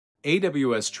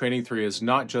AWS Trainium3 is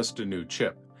not just a new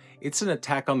chip. It's an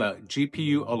attack on the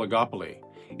GPU oligopoly.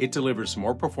 It delivers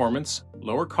more performance,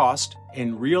 lower cost,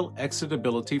 and real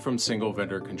exitability from single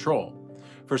vendor control.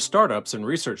 For startups and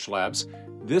research labs,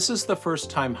 this is the first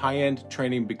time high-end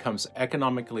training becomes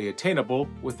economically attainable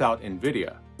without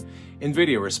NVIDIA.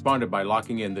 NVIDIA responded by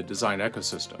locking in the design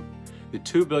ecosystem. The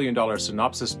 $2 billion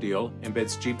Synopsys deal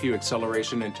embeds GPU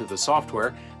acceleration into the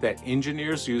software that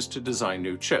engineers use to design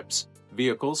new chips,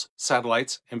 vehicles,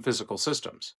 satellites, and physical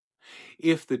systems.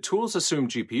 If the tools assume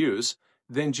GPUs,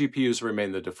 then GPUs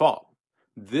remain the default.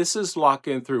 This is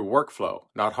lock-in through workflow,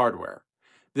 not hardware.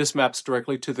 This maps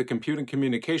directly to the compute and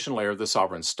communication layer of the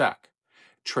sovereign stack.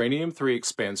 Trainium3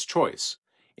 expands choice.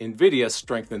 NVIDIA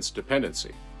strengthens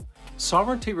dependency.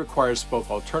 Sovereignty requires both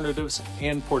alternatives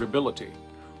and portability.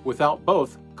 Without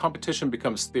both, competition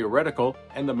becomes theoretical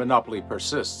and the monopoly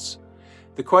persists.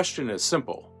 The question is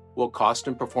simple. Will cost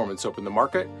and performance open the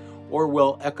market, or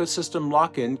will ecosystem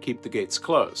lock-in keep the gates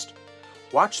closed?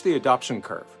 Watch the adoption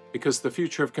curve, because the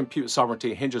future of compute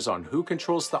sovereignty hinges on who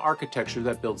controls the architecture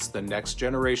that builds the next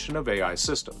generation of AI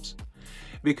systems.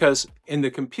 Because in the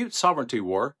compute sovereignty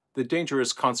war, the danger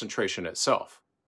is concentration itself.